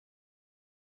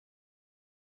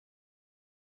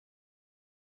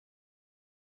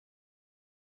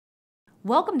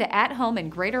Welcome to At Home in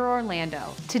Greater Orlando.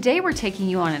 Today we're taking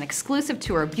you on an exclusive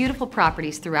tour of beautiful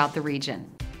properties throughout the region.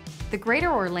 The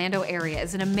Greater Orlando area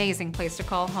is an amazing place to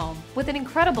call home, with an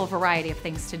incredible variety of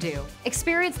things to do.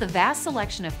 Experience the vast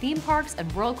selection of theme parks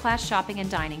and world-class shopping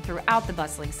and dining throughout the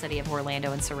bustling city of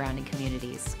Orlando and surrounding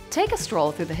communities. Take a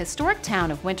stroll through the historic town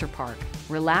of Winter Park.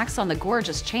 Relax on the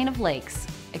gorgeous chain of lakes.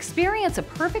 Experience a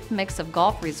perfect mix of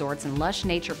golf resorts and lush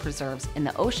nature preserves in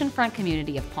the oceanfront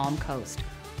community of Palm Coast.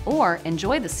 Or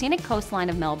enjoy the scenic coastline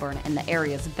of Melbourne and the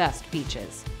area's best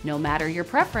beaches. No matter your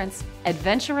preference,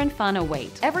 adventure and fun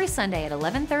await. Every Sunday at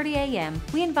 11:30 a.m.,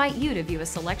 we invite you to view a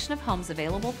selection of homes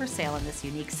available for sale in this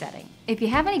unique setting. If you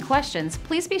have any questions,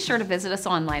 please be sure to visit us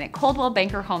online at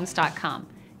coldwellbankerhomes.com.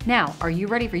 Now, are you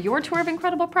ready for your tour of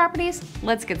incredible properties?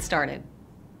 Let's get started.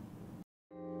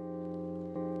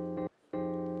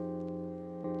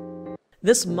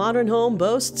 This modern home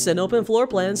boasts an open floor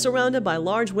plan surrounded by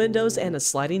large windows and a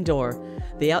sliding door.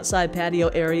 The outside patio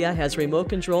area has remote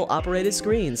control operated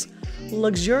screens.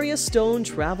 Luxurious stone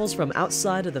travels from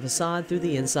outside of the facade through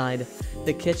the inside.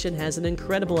 The kitchen has an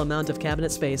incredible amount of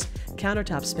cabinet space,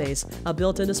 countertop space, a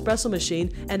built-in espresso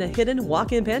machine, and a hidden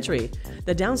walk-in pantry.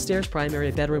 The downstairs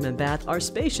primary bedroom and bath are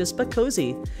spacious but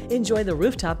cozy. Enjoy the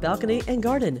rooftop balcony and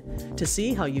garden. To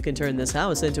see how you can turn this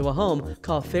house into a home,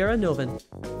 call Farah Novin.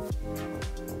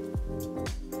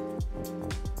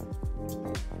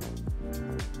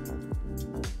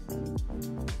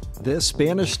 This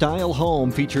Spanish-style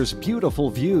home features beautiful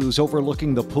views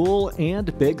overlooking the pool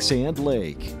and Big Sand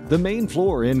Lake. The main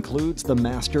floor includes the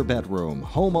master bedroom,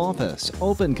 home office,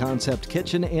 open-concept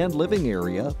kitchen and living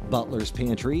area, butler's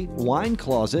pantry, wine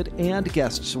closet, and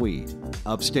guest suite.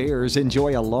 Upstairs,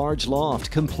 enjoy a large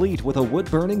loft complete with a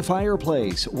wood-burning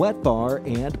fireplace, wet bar,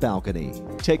 and balcony.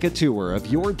 Take a tour of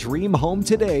your dream home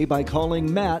today by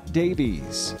calling Matt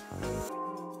Davies.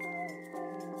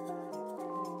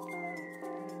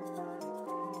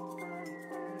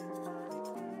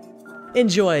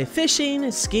 Enjoy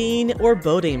fishing, skiing, or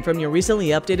boating from your recently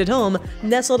updated home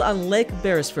nestled on Lake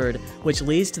Beresford, which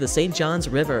leads to the St. Johns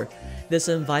River. This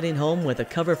inviting home with a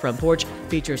cover front porch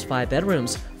features 5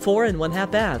 bedrooms, 4 and 1/2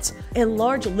 baths, and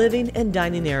large living and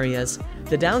dining areas.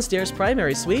 The downstairs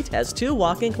primary suite has 2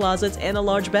 walk-in closets and a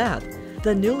large bath.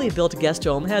 The newly built guest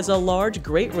home has a large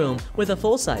great room with a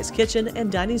full-size kitchen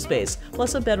and dining space,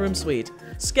 plus a bedroom suite.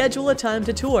 Schedule a time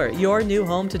to tour your new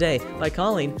home today by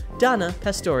calling Donna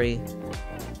Pastori.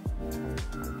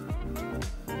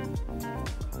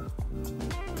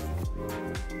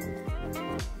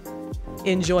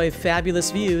 Enjoy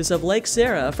fabulous views of Lake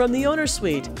Sarah from the owner's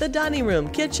suite, the dining room,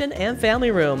 kitchen, and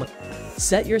family room.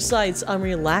 Set your sights on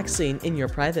relaxing in your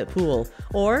private pool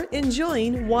or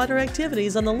enjoying water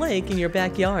activities on the lake in your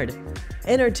backyard.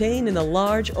 Entertain in a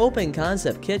large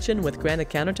open-concept kitchen with granite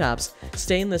countertops,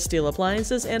 stainless steel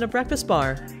appliances, and a breakfast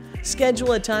bar.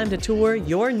 Schedule a time to tour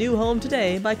your new home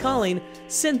today by calling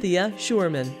Cynthia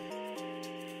Schurman.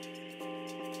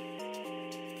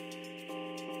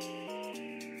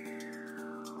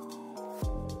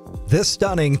 This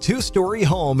stunning 2-story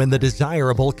home in the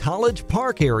desirable College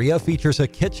Park area features a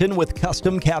kitchen with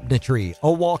custom cabinetry,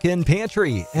 a walk-in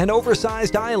pantry, an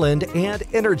oversized island, and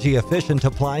energy-efficient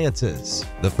appliances.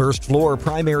 The first floor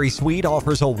primary suite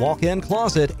offers a walk-in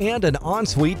closet and an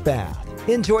ensuite bath.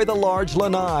 Enjoy the large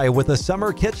lanai with a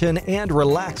summer kitchen and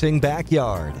relaxing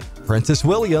backyard. Princess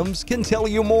Williams can tell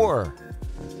you more.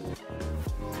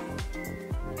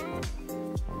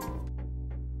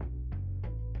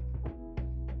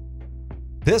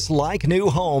 This like-new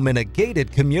home in a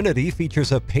gated community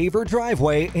features a paver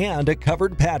driveway and a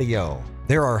covered patio.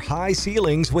 There are high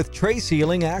ceilings with tray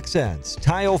ceiling accents,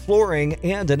 tile flooring,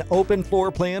 and an open floor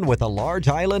plan with a large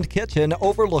island kitchen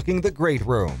overlooking the great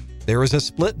room. There is a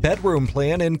split bedroom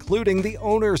plan including the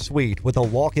owner's suite with a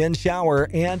walk-in shower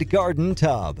and garden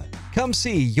tub. Come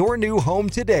see your new home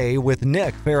today with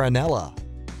Nick Farinella.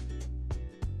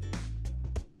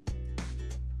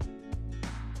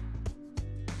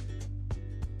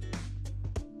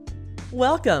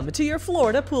 Welcome to your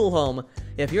Florida pool home.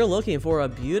 If you're looking for a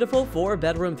beautiful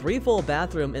 4-bedroom, 3 full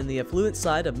bathroom in the affluent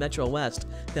side of Metro West,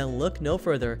 then look no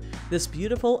further. This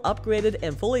beautiful, upgraded,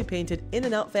 and fully painted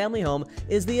in-and-out family home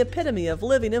is the epitome of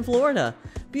living in Florida.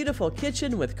 Beautiful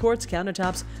kitchen with quartz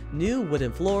countertops, new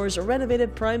wooden floors, a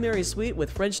renovated primary suite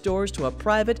with French doors to a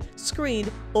private,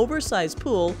 screened, oversized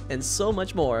pool, and so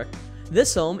much more.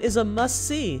 This home is a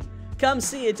must-see. Come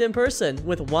see it in person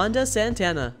with Wanda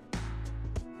Santana.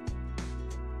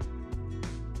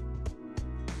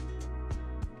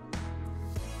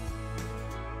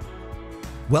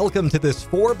 Welcome to this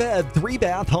 4-bed,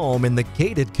 3-bath home in the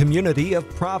gated community of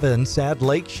Province at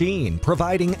Lake Sheen,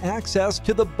 providing access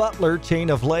to the Butler chain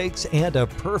of lakes and a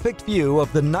perfect view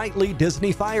of the nightly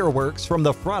Disney fireworks from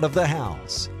the front of the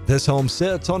house. This home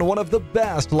sits on one of the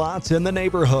best lots in the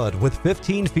neighborhood with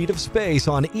 15 feet of space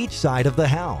on each side of the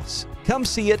house. Come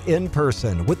see it in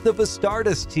person with the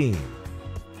Vistardis team.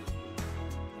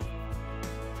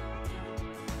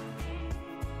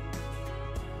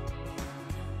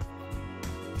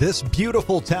 This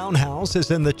beautiful townhouse is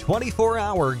in the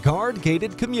 24-hour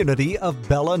guard-gated community of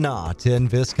Bella Knott in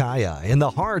Vizcaya, in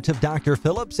the heart of Dr.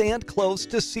 Phillips and close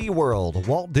to SeaWorld,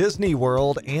 Walt Disney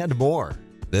World, and more.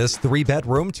 This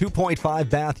 3-bedroom,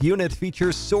 2.5-bath unit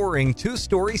features soaring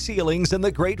 2-story ceilings in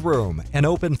the great room, an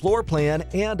open floor plan,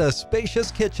 and a spacious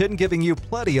kitchen giving you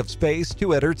plenty of space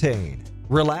to entertain.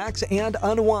 Relax and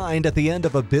unwind at the end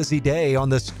of a busy day on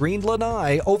the screened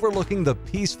lanai overlooking the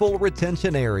peaceful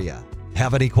retention area.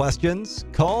 Have any questions?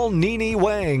 Call Nini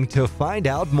Wang to find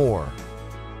out more.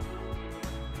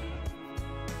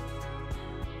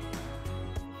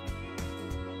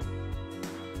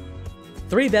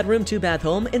 Three-bedroom, 2-bath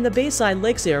home in the Bayside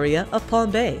Lakes area of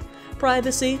Palm Bay.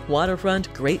 Privacy,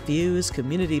 waterfront, great views,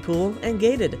 community pool, and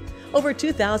gated. Over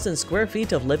 2,000 square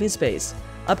feet of living space.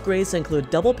 Upgrades include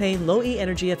double-pane, low-E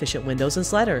energy-efficient windows and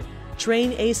slider,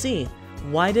 Train AC,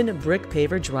 widened brick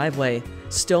paver driveway,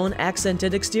 stone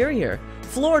accented exterior,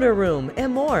 Florida room,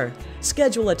 and more.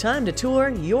 Schedule a time to tour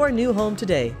your new home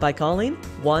today by calling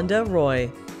Wanda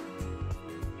Roy.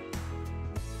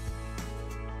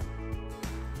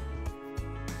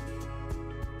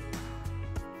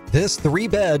 This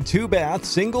 3-bed, 2-bath,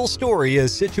 single-story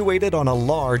is situated on a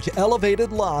large,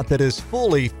 elevated lot that is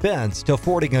fully fenced,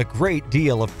 affording a great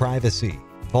deal of privacy.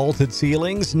 Vaulted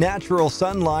ceilings, natural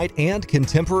sunlight, and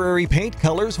contemporary paint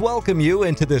colors welcome you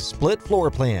into this split floor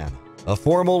plan. A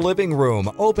formal living room,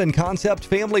 open-concept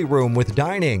family room with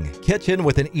dining, kitchen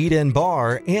with an eat-in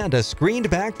bar, and a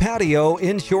screened-back patio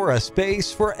ensure a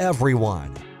space for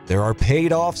everyone. There are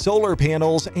paid-off solar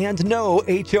panels and no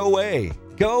HOA.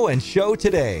 Go and show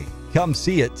today. Come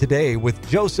see it today with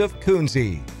Joseph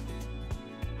Kunze.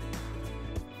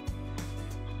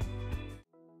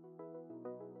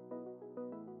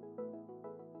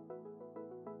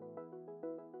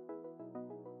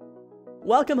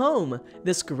 Welcome home!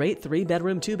 This great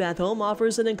 3-bedroom, 2-bath home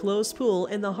offers an enclosed pool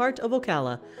in the heart of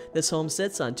Ocala. This home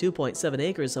sits on 2.7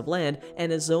 acres of land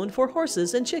and is zoned for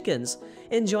horses and chickens.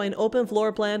 Enjoy an open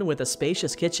floor plan with a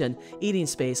spacious kitchen, eating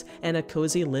space, and a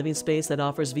cozy living space that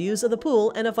offers views of the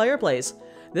pool and a fireplace.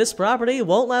 This property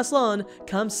won't last long.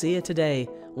 Come see it today.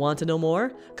 Want to know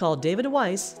more? Call David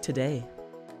Weiss today.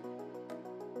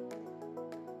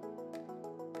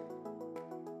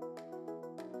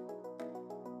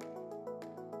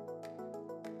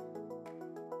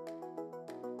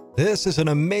 This is an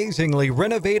amazingly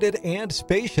renovated and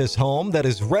spacious home that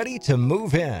is ready to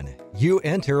move in. You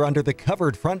enter under the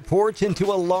covered front porch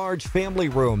into a large family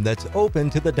room that's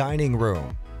open to the dining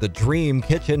room. The Dream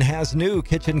Kitchen has new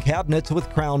kitchen cabinets with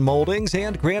crown moldings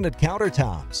and granite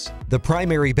countertops. The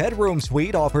primary bedroom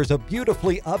suite offers a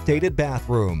beautifully updated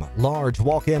bathroom, large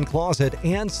walk-in closet,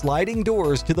 and sliding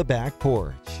doors to the back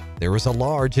porch. There is a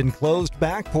large enclosed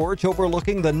back porch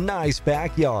overlooking the nice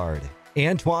backyard.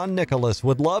 Antoine Nicholas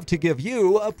would love to give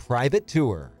you a private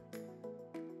tour.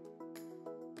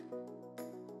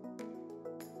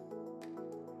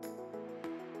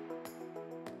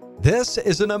 This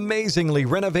is an amazingly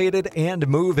renovated and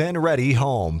move-in ready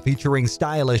home featuring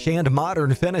stylish and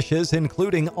modern finishes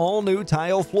including all new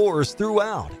tile floors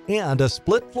throughout and a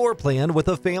split floor plan with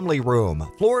a family room,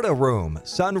 Florida room,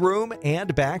 sunroom,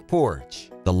 and back porch.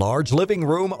 The large living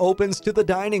room opens to the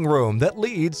dining room that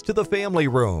leads to the family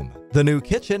room. The new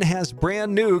kitchen has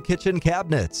brand new kitchen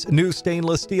cabinets, new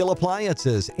stainless steel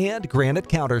appliances, and granite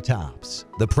countertops.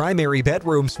 The primary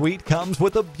bedroom suite comes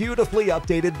with a beautifully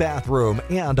updated bathroom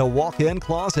and a walk-in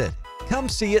closet. Come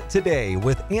see it today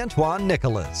with Antoine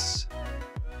Nicholas.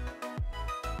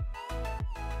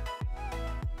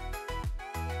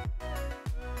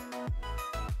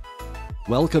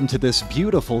 Welcome to this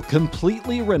beautiful,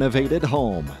 completely renovated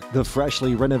home. The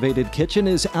freshly renovated kitchen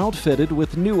is outfitted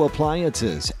with new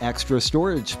appliances, extra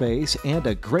storage space, and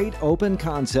a great open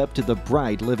concept to the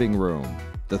bright living room.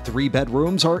 The 3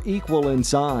 bedrooms are equal in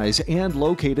size and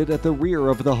located at the rear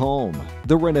of the home.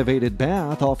 The renovated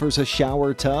bath offers a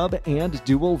shower tub and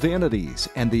dual vanities,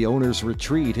 and the owner's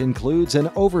retreat includes an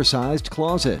oversized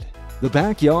closet. The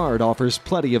backyard offers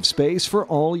plenty of space for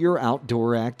all your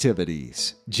outdoor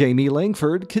activities. Jamie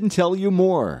Langford can tell you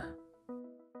more.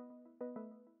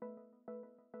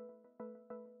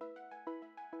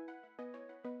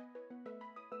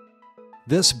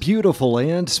 This beautiful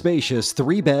and spacious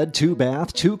 3-bed,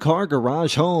 2-bath, 2-car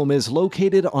garage home is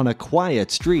located on a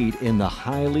quiet street in the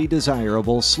highly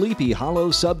desirable Sleepy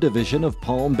Hollow subdivision of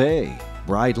Palm Bay.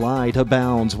 Bright light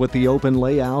abounds with the open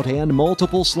layout and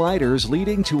multiple sliders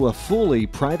leading to a fully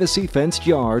privacy-fenced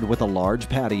yard with a large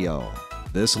patio.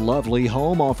 This lovely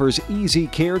home offers easy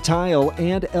care tile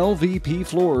and LVP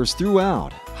floors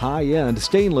throughout, high-end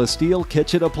stainless steel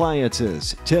kitchen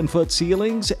appliances, 10-foot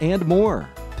ceilings, and more.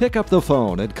 Pick up the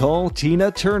phone and call Tina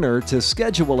Turner to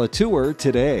schedule a tour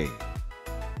today.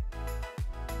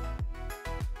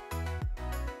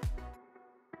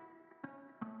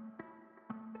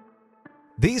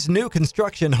 These new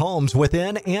construction homes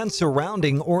within and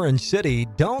surrounding Orange City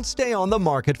don't stay on the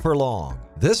market for long.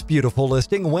 This beautiful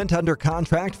listing went under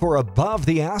contract for above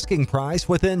the asking price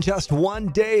within just 1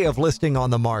 day of listing on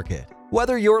the market.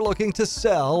 Whether you're looking to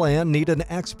sell and need an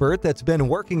expert that's been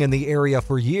working in the area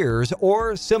for years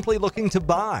or simply looking to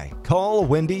buy, call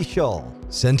Wendy Shull.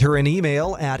 Send her an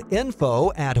email at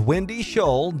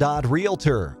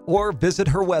info@wendyshull.realtor or visit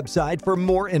her website for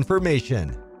more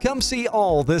information. Come see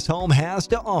all this home has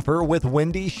to offer with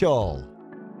Wendy Shull.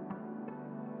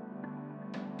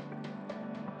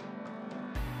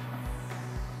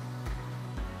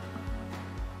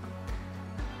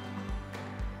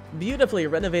 Beautifully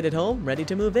renovated home ready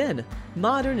to move in.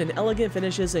 Modern and elegant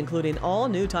finishes including all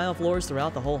new tile floors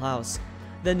throughout the whole house.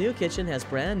 The new kitchen has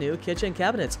brand new kitchen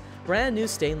cabinets, brand new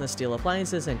stainless steel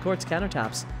appliances, and quartz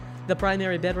countertops. The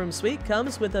primary bedroom suite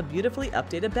comes with a beautifully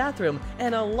updated bathroom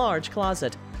and a large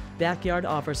closet. Backyard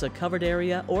offers a covered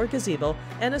area or gazebo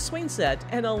and a swing set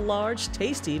and a large,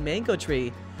 tasty mango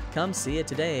tree. Come see it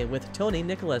today with Tony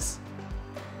Nicholas.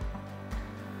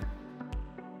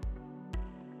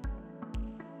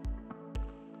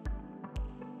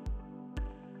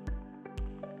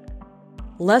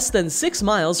 Less than 6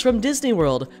 miles from Disney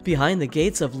World, behind the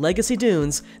gates of Legacy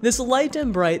Dunes, this light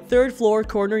and bright third-floor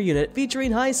corner unit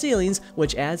featuring high ceilings,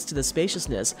 which adds to the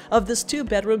spaciousness of this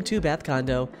 2-bedroom, 2-bath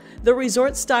condo. The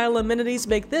resort-style amenities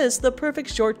make this the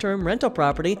perfect short-term rental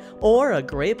property or a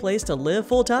great place to live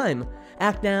full-time.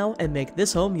 Act now and make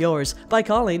this home yours by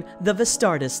calling the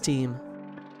Vistardis team.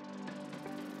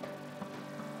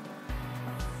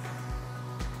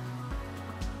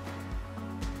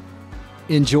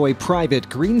 Enjoy private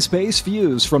green space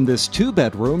views from this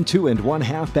 2-bedroom, 2 and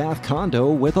 1/2 bath condo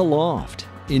with a loft.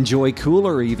 Enjoy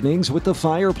cooler evenings with the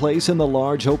fireplace in the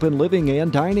large open living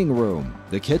and dining room.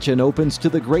 The kitchen opens to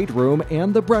the great room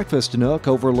and the breakfast nook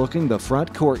overlooking the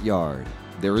front courtyard.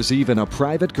 There is even a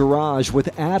private garage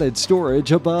with added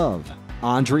storage above.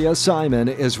 Andrea Simon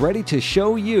is ready to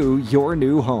show you your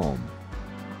new home.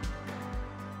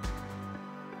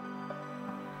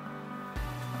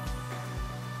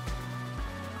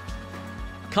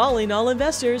 Calling all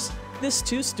investors. This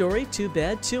 2-story,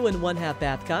 2-bed, 2 and 1/2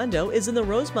 bath condo is in the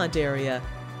Rosemont area.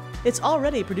 It's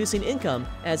already producing income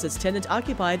as it's tenant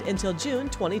occupied until June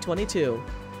 2022.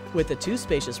 With the 2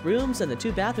 spacious rooms and the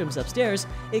 2 bathrooms upstairs,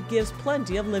 it gives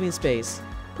plenty of living space.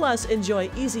 Plus, enjoy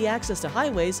easy access to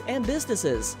highways and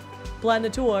businesses. Plan a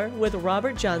tour with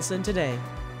Robert Johnson today.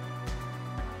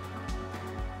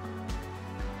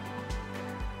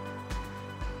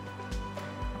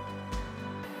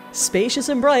 Spacious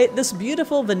and bright, this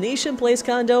beautiful Venetian Place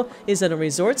condo is in a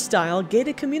resort-style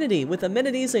gated community with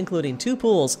amenities including 2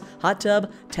 pools, hot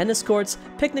tub, tennis courts,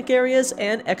 picnic areas,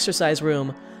 and exercise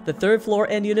room. The 3rd floor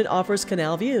end unit offers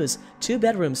canal views, 2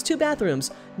 bedrooms, 2 bathrooms,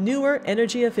 newer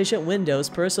energy-efficient windows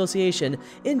per association,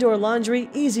 indoor laundry,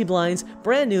 easy blinds,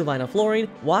 brand new vinyl flooring,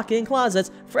 walk-in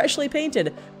closets, freshly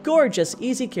painted, gorgeous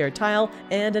easy care tile,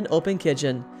 and an open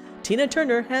kitchen. Tina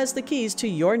Turner has the keys to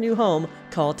your new home.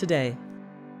 Call today.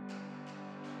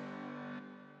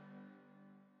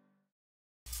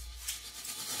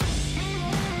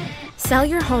 Sell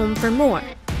your home for more.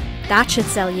 That should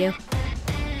sell you.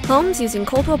 Homes using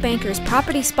Coldwell Banker's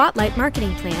Property Spotlight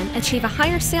marketing plan achieve a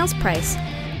higher sales price,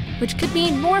 which could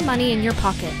mean more money in your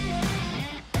pocket.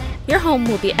 Your home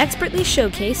will be expertly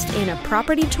showcased in a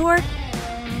property tour,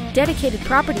 dedicated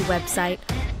property website,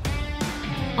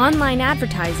 online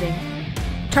advertising,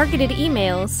 targeted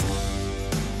emails,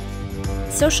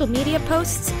 social media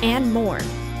posts, and more.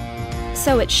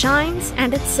 So it shines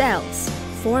and it sells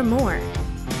for more.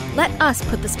 Let us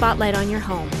put the spotlight on your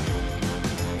home.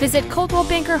 Visit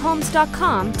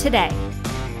ColdwellBankerHomes.com today.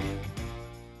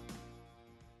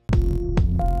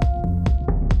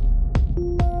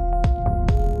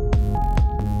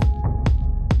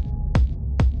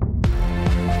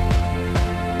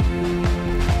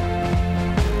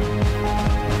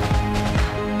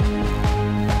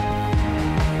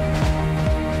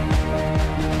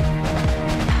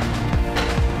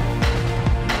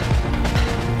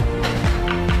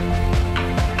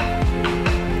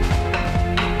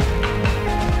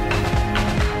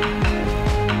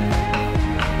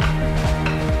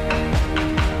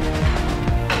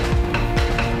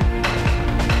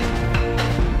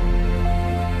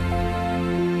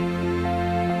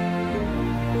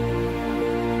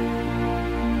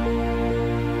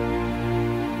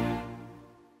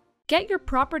 Get your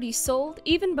property sold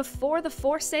even before the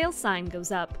for sale sign goes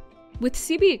up. With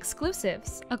CB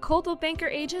Exclusives, a Coldwell Banker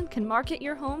agent can market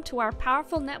your home to our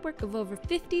powerful network of over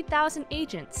 50,000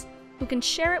 agents who can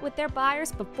share it with their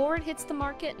buyers before it hits the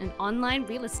market and online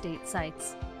real estate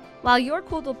sites. While your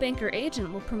Coldwell Banker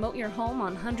agent will promote your home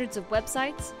on hundreds of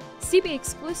websites, CB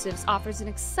Exclusives offers an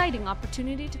exciting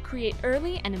opportunity to create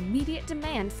early and immediate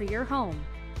demand for your home,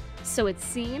 so it's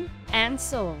seen and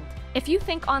sold. If you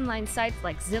think online sites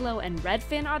like Zillow and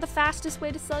Redfin are the fastest way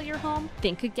to sell your home,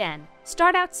 think again.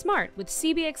 Start out smart with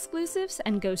CB Exclusives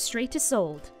and go straight to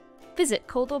sold. Visit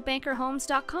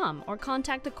ColdwellBankerHomes.com or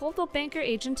contact a Coldwell Banker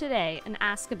agent today and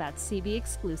ask about CB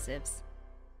Exclusives.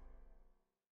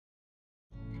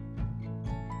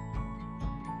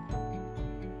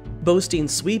 Boasting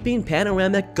sweeping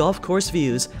panoramic golf course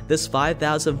views, this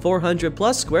 5,400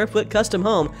 plus square foot custom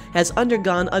home has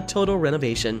undergone a total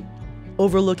renovation.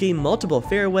 Overlooking multiple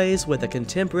fairways with a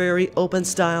contemporary open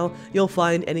style, you'll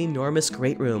find an enormous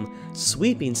great room,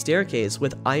 sweeping staircase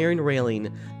with iron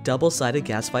railing, double-sided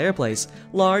gas fireplace,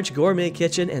 large gourmet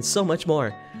kitchen, and so much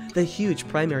more. The huge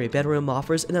primary bedroom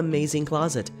offers an amazing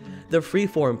closet. The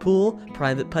freeform pool,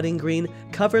 private putting green,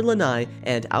 covered lanai,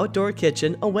 and outdoor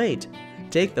kitchen await.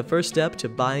 Take the first step to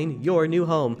buying your new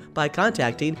home by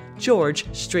contacting George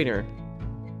Streeter.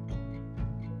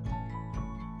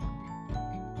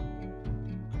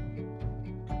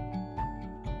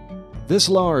 This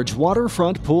large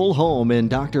waterfront pool home in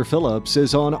Dr. Phillips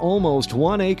is on almost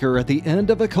 1 acre at the end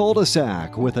of a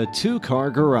cul-de-sac with a 2-car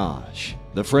garage.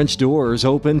 The French doors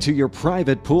open to your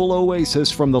private pool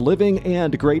oasis from the living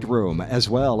and great room, as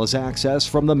well as access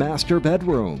from the master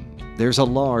bedroom. There's a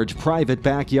large private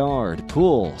backyard,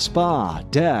 pool, spa,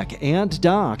 deck, and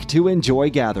dock to enjoy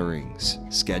gatherings.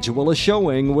 Schedule a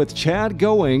showing with Chad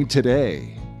Going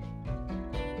today.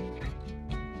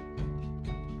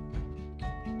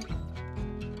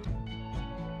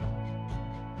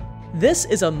 This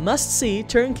is a must-see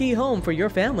turnkey home for your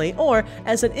family or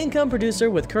as an income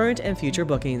producer with current and future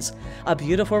bookings. A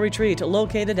beautiful retreat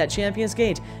located at Champions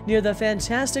Gate near the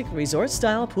fantastic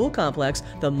resort-style pool complex,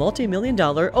 the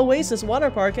multi-million-dollar Oasis Water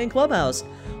Park and Clubhouse.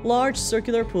 Large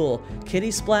circular pool,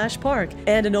 kiddie splash park,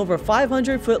 and an over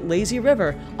 500-foot lazy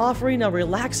river offering a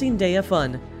relaxing day of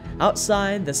fun.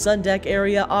 Outside, the sun deck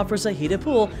area offers a heated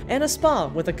pool and a spa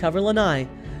with a covered lanai.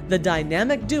 The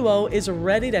dynamic duo is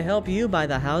ready to help you buy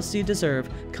the house you deserve.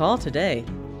 Call today.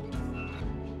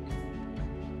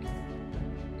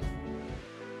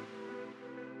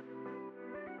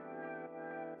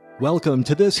 Welcome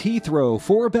to this Heathrow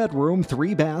 4-bedroom,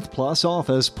 3-bath plus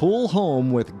office pool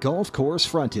home with golf course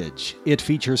frontage. It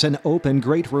features an open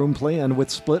great room plan with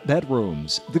split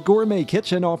bedrooms. The gourmet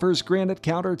kitchen offers granite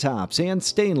countertops and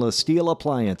stainless steel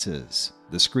appliances.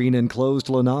 The screen-enclosed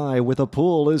lanai with a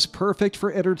pool is perfect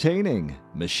for entertaining.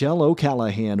 Michelle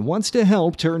O'Callahan wants to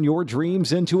help turn your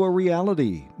dreams into a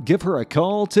reality. Give her a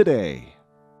call today.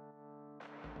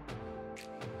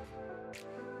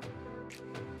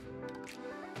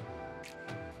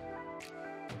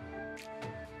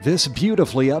 This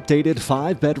beautifully updated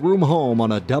 5-bedroom home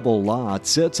on a double lot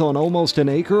sits on almost an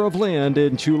acre of land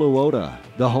in Chuluota.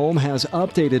 The home has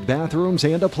updated bathrooms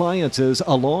and appliances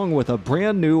along with a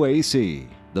brand new AC.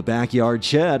 The backyard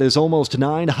shed is almost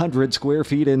 900 square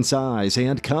feet in size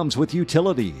and comes with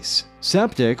utilities.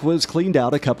 Septic was cleaned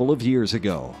out a couple of years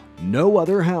ago. No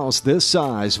other house this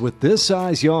size with this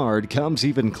size yard comes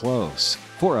even close.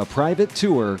 For a private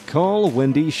tour, call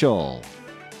Wendy Scholl.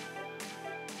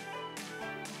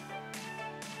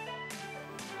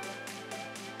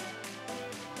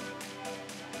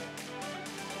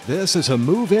 This is a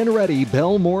move-in ready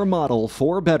Belmore model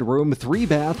 4-bedroom,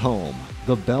 3-bath home.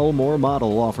 The Belmore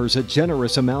model offers a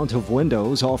generous amount of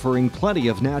windows offering plenty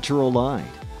of natural light.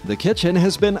 The kitchen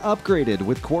has been upgraded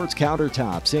with quartz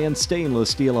countertops and stainless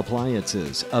steel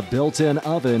appliances, a built-in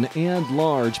oven, and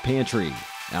large pantry.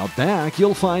 Out back,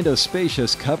 you'll find a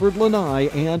spacious covered lanai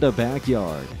and a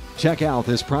backyard. Check out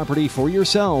this property for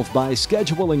yourself by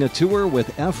scheduling a tour with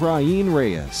Efrain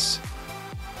Reyes.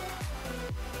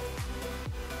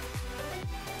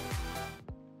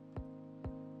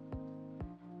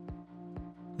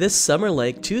 This Summer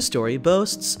Lake 2-story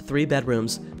boasts 3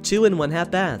 bedrooms, 2 and 1/2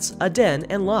 baths, a den,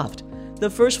 and loft. The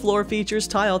first floor features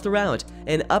tile throughout,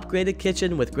 an upgraded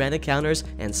kitchen with granite counters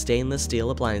and stainless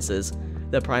steel appliances.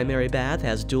 The primary bath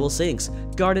has dual sinks,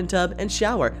 garden tub, and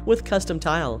shower with custom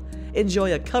tile.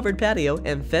 Enjoy a covered patio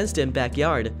and fenced-in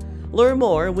backyard. Learn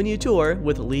more when you tour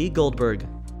with Lee Goldberg.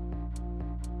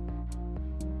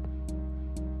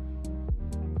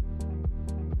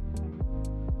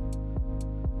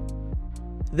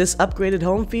 This upgraded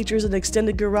home features an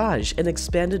extended garage, an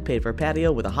expanded paver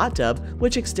patio with a hot tub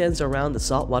which extends around the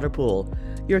saltwater pool.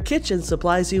 Your kitchen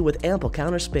supplies you with ample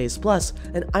counter space plus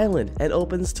an island and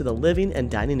opens to the living and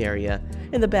dining area.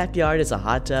 In the backyard is a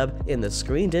hot tub in the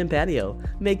screened-in patio.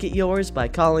 Make it yours by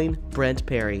calling Brent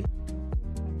Perry.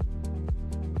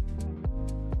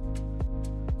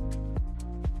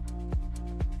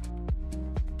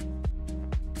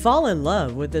 Fall in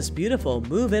love with this beautiful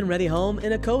move-in ready home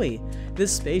in Ocoee.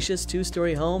 This spacious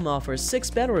 2-story home offers 6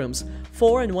 bedrooms,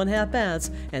 4 1/2 baths,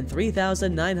 and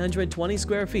 3,920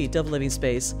 square feet of living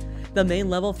space. The main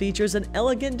level features an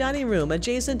elegant dining room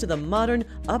adjacent to the modern,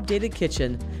 updated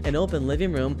kitchen, an open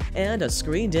living room, and a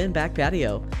screened-in back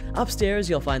patio. Upstairs,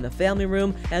 you'll find the family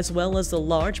room as well as the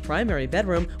large primary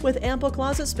bedroom with ample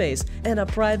closet space and a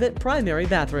private primary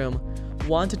bathroom.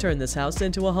 Want to turn this house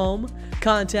into a home?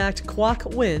 Contact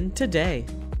Kwok Win today.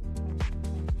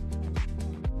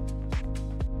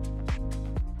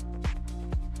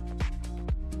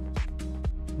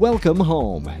 Welcome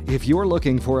home. If you're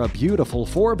looking for a beautiful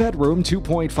 4-bedroom,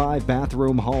 2.5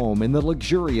 bathroom home in the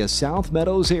luxurious South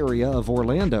Meadows area of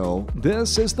Orlando,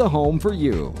 this is the home for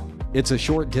you. It's a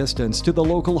short distance to the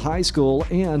local high school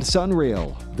and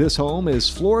Sunrail. This home is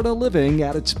Florida living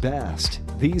at its best.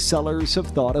 These sellers have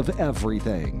thought of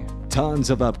everything. Tons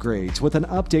of upgrades with an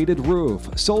updated roof,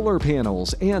 solar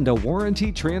panels, and a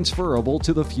warranty transferable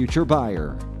to the future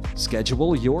buyer.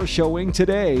 Schedule your showing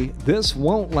today. This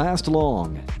won't last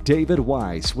long. David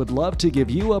Weiss would love to give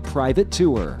you a private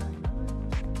tour.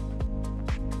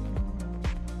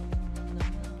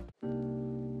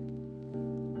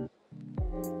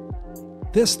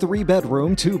 This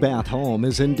 3-bedroom, 2-bath home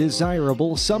is in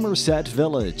desirable Somerset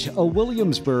Village, a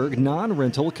Williamsburg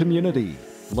non-rental community.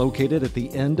 Located at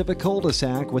the end of a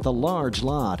cul-de-sac with a large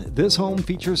lot, this home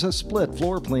features a split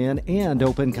floor plan and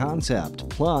open concept,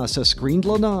 plus a screened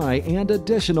lanai and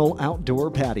additional outdoor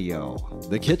patio.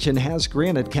 The kitchen has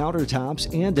granite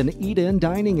countertops and an eat-in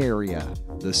dining area.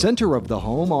 The center of the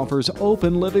home offers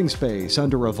open living space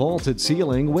under a vaulted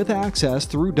ceiling with access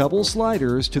through double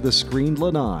sliders to the screened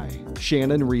lanai.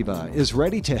 Shannon Riva is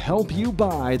ready to help you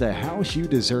buy the house you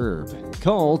deserve.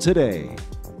 Call today.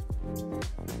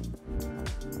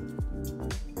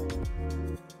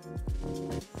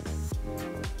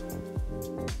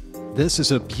 This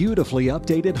is a beautifully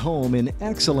updated home in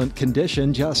excellent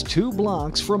condition just 2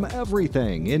 blocks from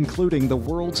everything, including the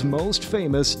world's most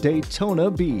famous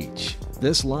Daytona Beach.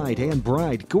 This light and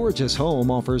bright, gorgeous home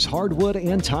offers hardwood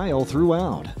and tile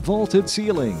throughout, vaulted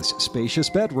ceilings, spacious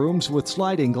bedrooms with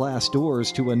sliding glass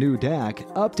doors to a new deck,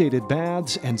 updated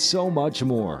baths, and so much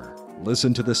more.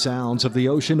 Listen to the sounds of the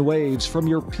ocean waves from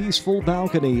your peaceful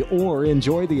balcony or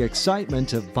enjoy the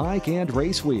excitement of bike and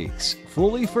race weeks.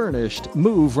 Fully furnished,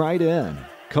 move right in.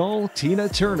 Call Tina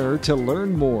Turner to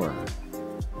learn more.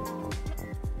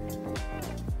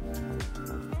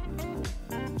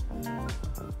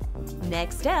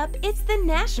 Next up, it's the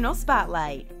National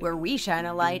Spotlight, where we shine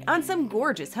a light on some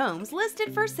gorgeous homes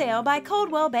listed for sale by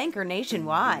Coldwell Banker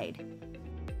Nationwide.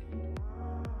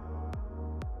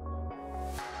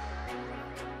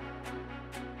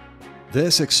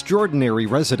 This extraordinary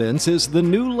residence is the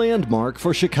new landmark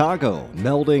for Chicago,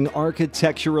 melding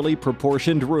architecturally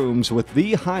proportioned rooms with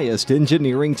the highest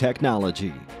engineering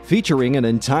technology. Featuring an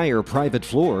entire private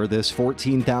floor, this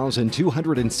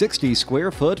 14,260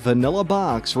 square foot vanilla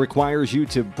box requires you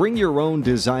to bring your own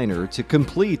designer to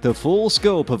complete the full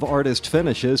scope of artist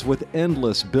finishes with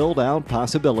endless build-out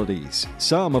possibilities.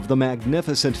 Some of the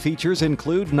magnificent features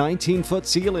include 19-foot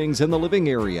ceilings in the living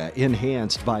area,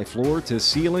 enhanced by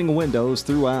floor-to-ceiling windows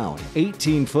throughout,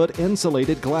 18-foot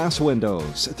insulated glass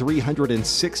windows,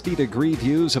 360-degree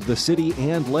views of the city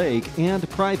and lake, and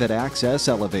private access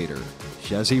elevator.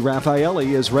 Shezi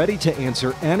Raffaelli is ready to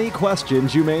answer any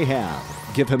questions you may have.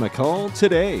 Give him a call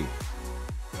today.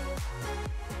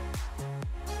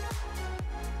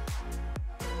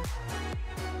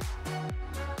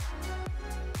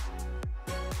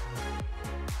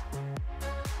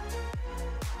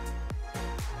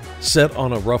 Set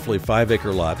on a roughly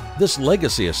 5-acre lot, this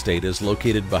legacy estate is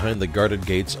located behind the guarded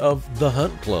gates of the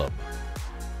Hunt Club.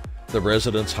 The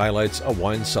residence highlights a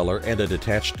wine cellar and a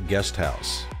detached guest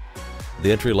house.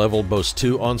 The entry level boasts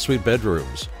 2 ensuite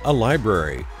bedrooms, a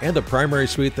library, and a primary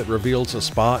suite that reveals a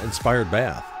spa-inspired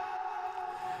bath.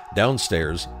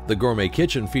 Downstairs, the gourmet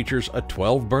kitchen features a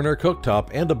 12-burner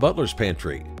cooktop and a butler's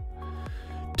pantry.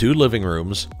 2 living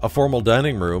rooms, a formal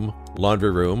dining room,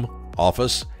 laundry room,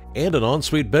 office, and an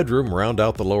ensuite bedroom round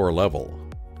out the lower level.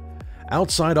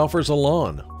 Outside offers a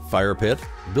lawn, fire pit,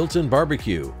 built-in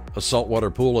barbecue, a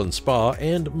saltwater pool and spa,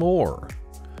 and more.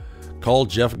 Call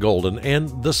Jeff Golden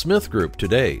and the Smith Group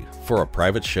today for a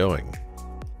private showing.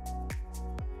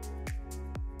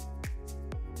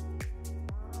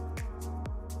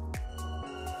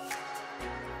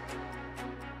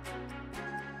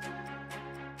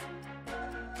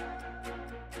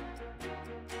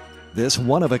 This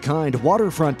one-of-a-kind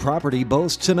waterfront property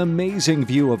boasts an amazing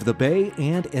view of the bay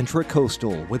and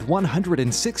intracoastal, with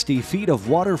 160 feet of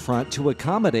waterfront to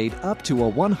accommodate up to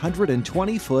a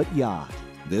 120-foot yacht.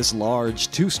 This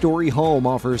large two-story home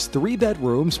offers 3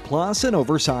 bedrooms plus an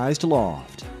oversized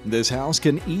loft. This house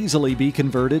can easily be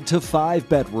converted to 5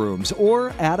 bedrooms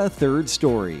or add a 3rd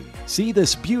story. See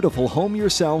this beautiful home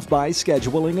yourself by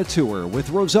scheduling a tour with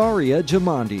Rosaria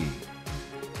Jamandi.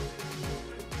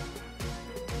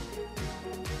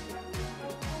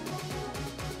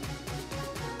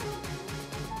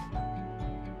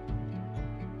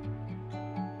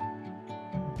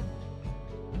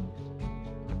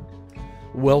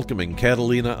 Welcoming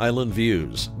Catalina Island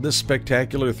views, this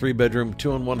spectacular 3-bedroom, 2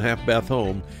 1/2 bath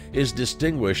home is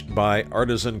distinguished by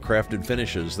artisan crafted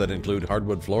finishes that include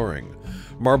hardwood flooring,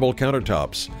 marble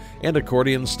countertops, and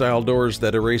accordion-style doors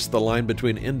that erase the line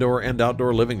between indoor and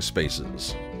outdoor living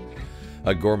spaces.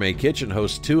 A gourmet kitchen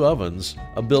hosts 2 ovens,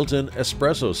 a built-in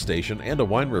espresso station, and a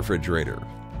wine refrigerator.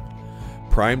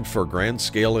 Primed for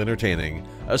grand-scale entertaining,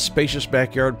 a spacious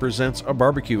backyard presents a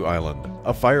barbecue island,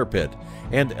 a fire pit,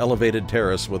 and elevated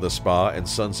terrace with a spa and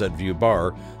sunset view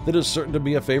bar that is certain to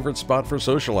be a favorite spot for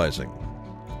socializing.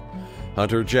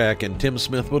 Hunter Jack and Tim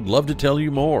Smith would love to tell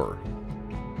you more.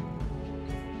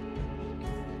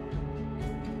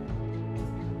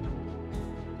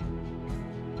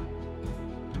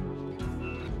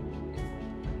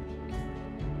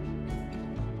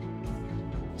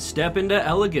 Step into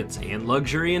elegance and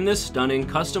luxury in this stunning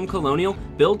custom colonial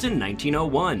built in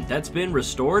 1901 that's been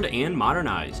restored and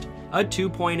modernized. A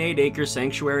 2.8-acre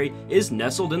sanctuary is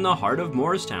nestled in the heart of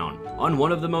Morristown on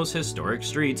one of the most historic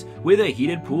streets with a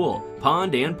heated pool,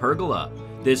 pond, and pergola.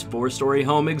 This 4-story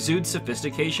home exudes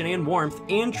sophistication and warmth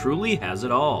and truly has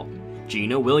it all.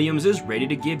 Gina Williams is ready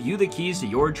to give you the keys to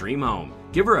your dream home.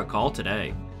 Give her a call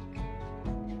today.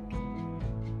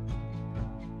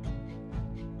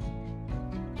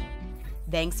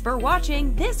 Thanks for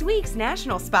watching this week's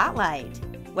National Spotlight.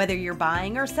 Whether you're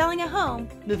buying or selling a home,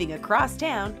 moving across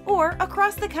town, or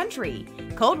across the country,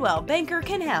 Coldwell Banker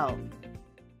can help.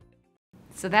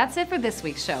 So that's it for this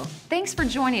week's show. Thanks for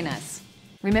joining us.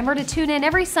 Remember to tune in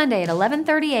every Sunday at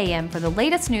 11:30 a.m. for the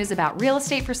latest news about real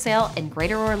estate for sale in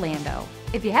Greater Orlando.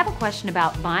 If you have a question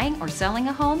about buying or selling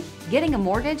a home, getting a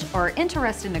mortgage, or are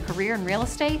interested in a career in real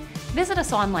estate, visit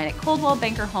us online at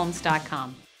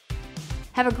coldwellbankerhomes.com.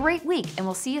 Have a great week, and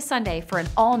we'll see you Sunday for an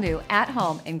all-new At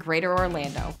Home in Greater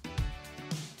Orlando.